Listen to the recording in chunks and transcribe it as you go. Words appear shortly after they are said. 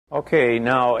Okay,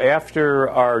 now after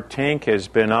our tank has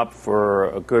been up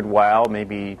for a good while,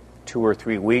 maybe 2 or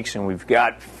 3 weeks, and we've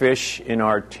got fish in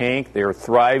our tank, they're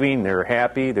thriving, they're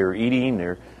happy, they're eating,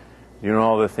 they're doing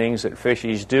all the things that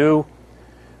fishies do,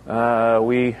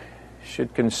 we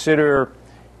should consider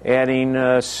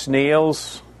adding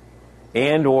snails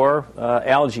and or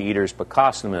algae eaters,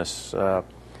 Pacosmus.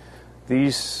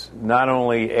 These not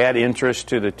only add interest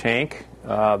to the tank,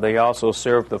 they also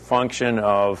serve the function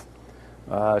of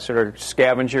sort of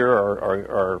scavenger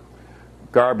or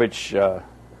garbage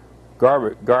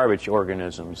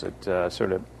organisms that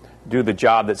sort of do the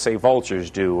job that, say, vultures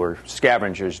do or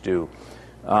scavengers do.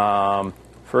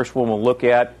 First one we'll look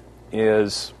at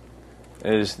is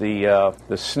the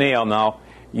snail. Now,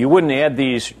 you wouldn't add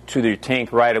these to the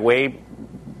tank right away,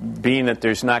 being that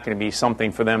there's not going to be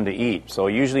something for them to eat. So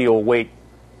usually you'll wait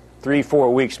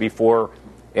 3-4 weeks before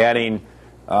adding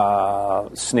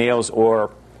snails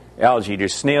or algae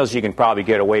eaters. Snails you can probably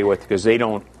get away with because they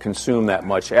don't consume that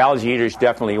much. Algae eaters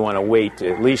definitely you want to wait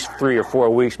at least 3 or 4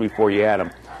 weeks before you add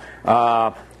them.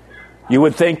 You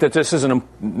would think that this is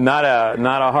not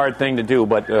a hard thing to do,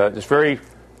 but it's very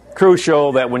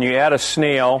crucial that when you add a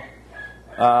snail,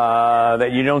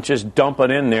 that you don't just dump it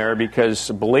in there,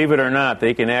 because believe it or not,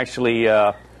 they can actually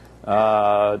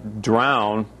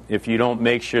drown if you don't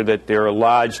make sure that they're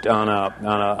lodged on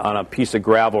a piece of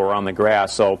gravel or on the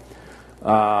grass. So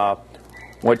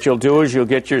what you'll do is you'll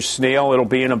get your snail. It'll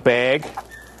be in a bag.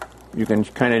 You can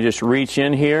kind of just reach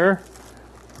in here.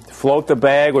 Float the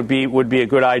bag would be a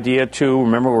good idea too.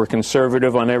 Remember, we're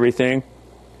conservative on everything.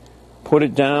 Put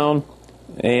it down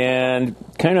and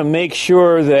kind of make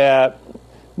sure that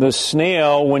the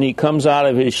snail, when he comes out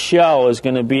of his shell, is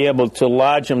going to be able to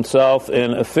lodge himself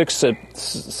and affix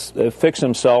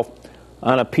himself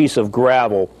on a piece of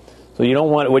gravel. So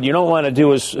what you don't want to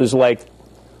do is like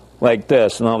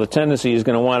this. Now the tendency is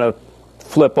going to want to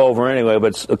flip over anyway,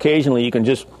 but occasionally you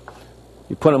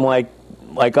put them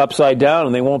like upside down,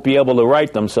 and they won't be able to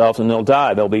right themselves, and they'll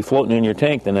die. They'll be floating in your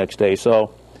tank the next day.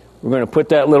 So we're going to put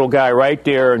that little guy right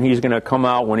there, and he's going to come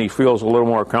out when he feels a little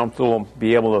more comfortable,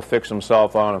 be able to fix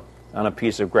himself on a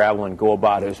piece of gravel and go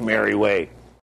about his merry way.